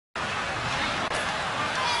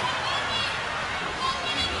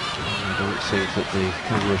think that the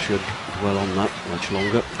camera should dwell on that much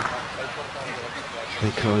longer,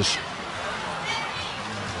 because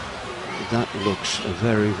that looks a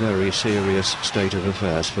very, very serious state of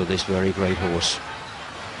affairs for this very great horse,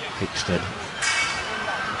 Hickstead.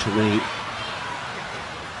 To me,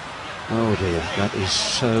 oh dear, that is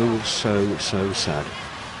so sad.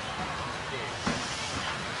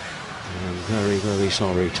 I'm very, very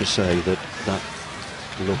sorry to say that that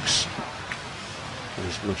looks,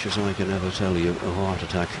 as much as I can ever tell you, a heart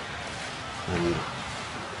attack, and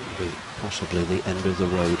possibly the end of the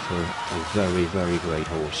road for a very, very great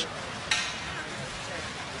horse.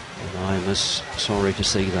 And I'm as sorry to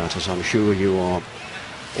see that as I'm sure you are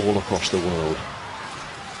all across the world.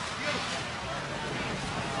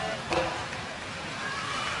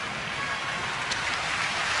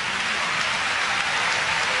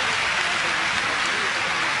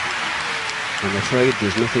 I'm afraid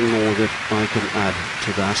there's nothing more that I can add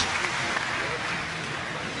to that.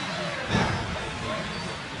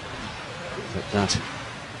 But that...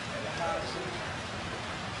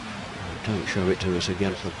 Don't show it to us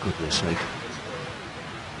again, for goodness sake.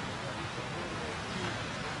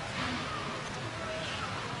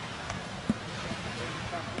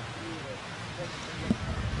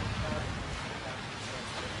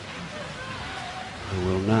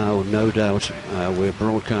 Well, now, no doubt, we're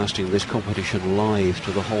broadcasting this competition live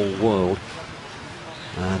to the whole world,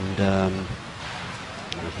 and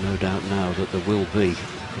I've no doubt now that there will be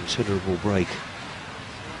a considerable break,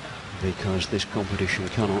 because this competition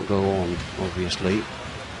cannot go on, obviously,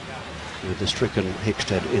 with the stricken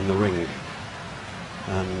Hickstead in the ring.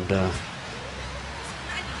 And I'm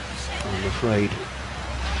afraid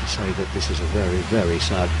to say that this is a very, very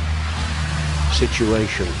sad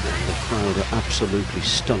situation, and the crowd are absolutely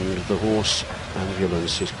stunned. The horse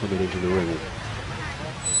ambulance is coming into the ring.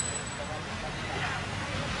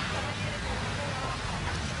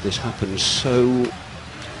 This happens so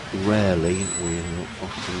rarely. We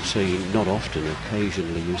often see, not often,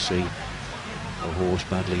 occasionally you see a horse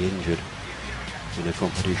badly injured in a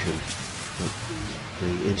competition, but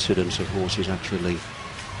the incidence of horses actually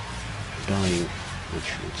dying,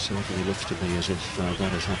 which it certainly looks to me as if that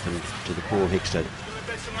has happened to the poor Hickstead,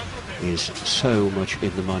 is so much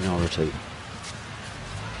in the minority,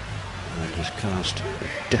 and has cast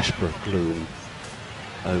a desperate gloom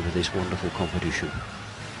over this wonderful competition.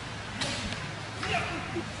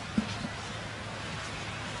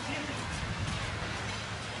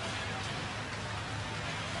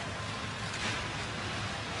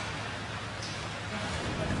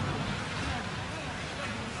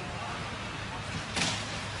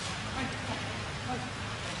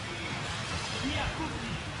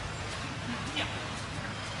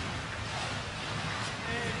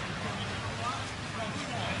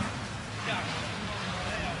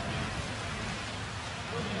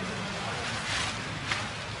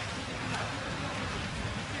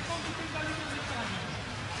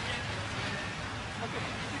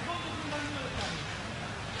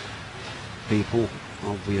 People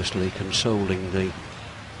obviously consoling the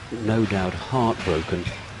no doubt heartbroken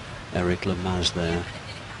Eric Lamaze there.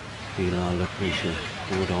 Pilar Lucretia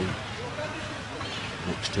Gordon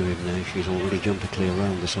next to him there. She's already jumped a clear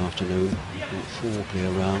round this afternoon. 4 clear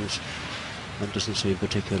rounds. That doesn't seem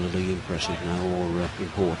particularly impressive now, or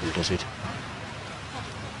important, does it,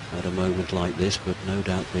 at a moment like this? But no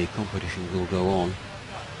doubt the competition will go on.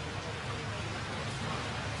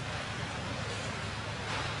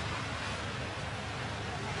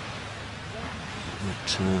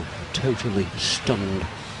 But a totally stunned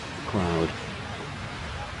crowd,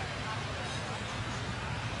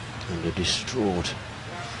 and a distraught,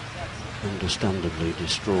 understandably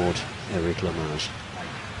distraught Eric Lamaze.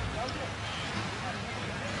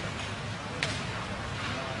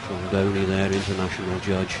 Fongoni there, international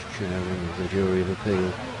judge, chairman of the jury of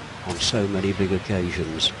appeal on so many big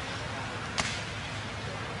occasions.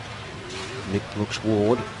 Nick Brooks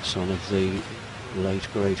Ward, son of the late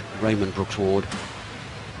great Raymond Brooks Ward,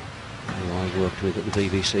 who I worked with at the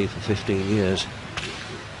BBC for 15 years,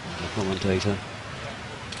 the commentator.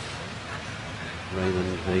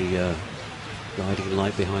 Raymond, the guiding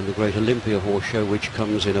light behind the Great Olympia Horse Show, which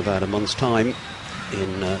comes in about a month's time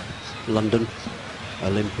in London,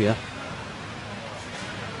 Olympia.